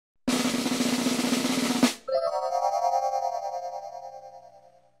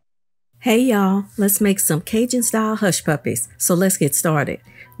Hey y'all, let's make some Cajun style hush puppies. So let's get started.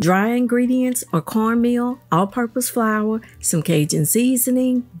 Dry ingredients are cornmeal, all-purpose flour, some Cajun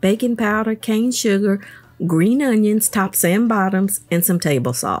seasoning, baking powder, cane sugar, green onions, tops and bottoms, and some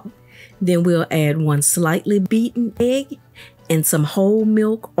table salt. Then we'll add one slightly beaten egg and some whole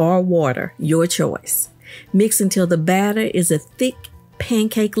milk or water, your choice. Mix until the batter is a thick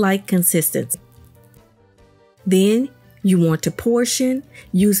pancake-like consistency. Then you want to portion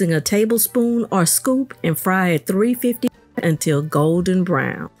using a tablespoon or scoop and fry at 350 until golden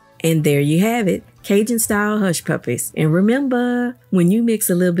brown. And there you have it, Cajun style hush puppies. And remember, when you mix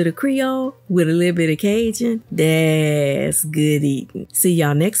a little bit of Creole with a little bit of Cajun, that's good eating. See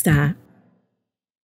y'all next time.